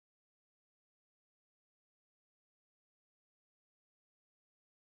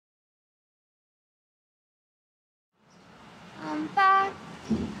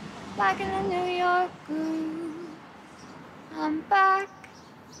back in the New York groove. I'm back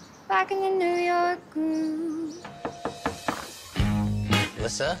in the New York groove.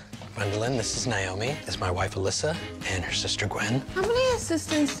 Alyssa, Gwendolyn, this is Naomi. This is my wife, Alyssa, and her sister, Gwen. How many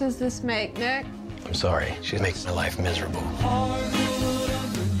assistants does this make, Nick? I'm sorry. She makes my life miserable.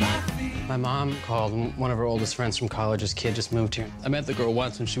 My mom called one of her oldest friends from college. His kid just moved here. I met the girl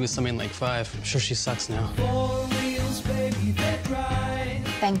once when she was something like 5. I'm sure she sucks now.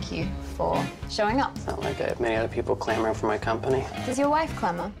 Thank you for showing up. It's not like I have many other people clamoring for my company. Does your wife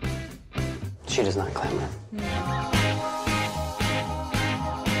clamor? She does not clamor.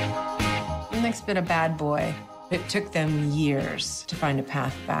 Nick's been a bad boy. It took them years to find a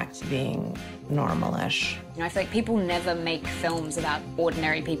path back to being normal-ish. You know, I feel like people never make films about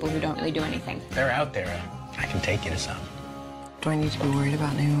ordinary people who don't really do anything. They're out there. I can take you to some. Do I need to be worried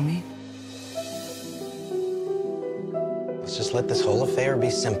about Naomi? Let's just let this whole affair be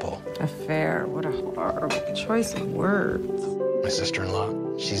simple. Affair? What a horrible choice of words. My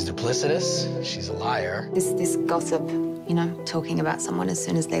sister-in-law, she's duplicitous, she's a liar. This gossip, you know, talking about someone as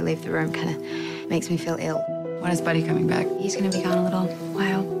soon as they leave the room kind of makes me feel ill. When is Buddy coming back? He's gonna be gone a little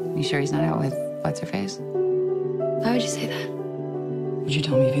while. You sure he's not out with what's-her-face? Why would you say that? Would you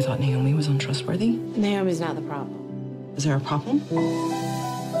tell me if you thought Naomi was untrustworthy? Naomi's not the problem. Is there a problem?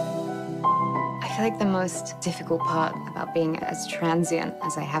 I feel like the most difficult part about being as transient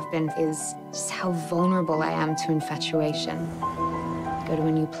as I have been is just how vulnerable I am to infatuation. I go to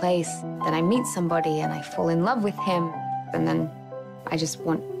a new place, then I meet somebody and I fall in love with him, and then I just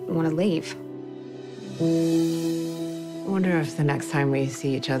want to leave. I wonder if the next time we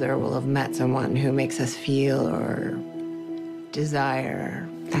see each other, we'll have met someone who makes us feel or desire.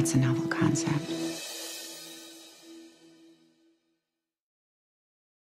 That's a novel concept.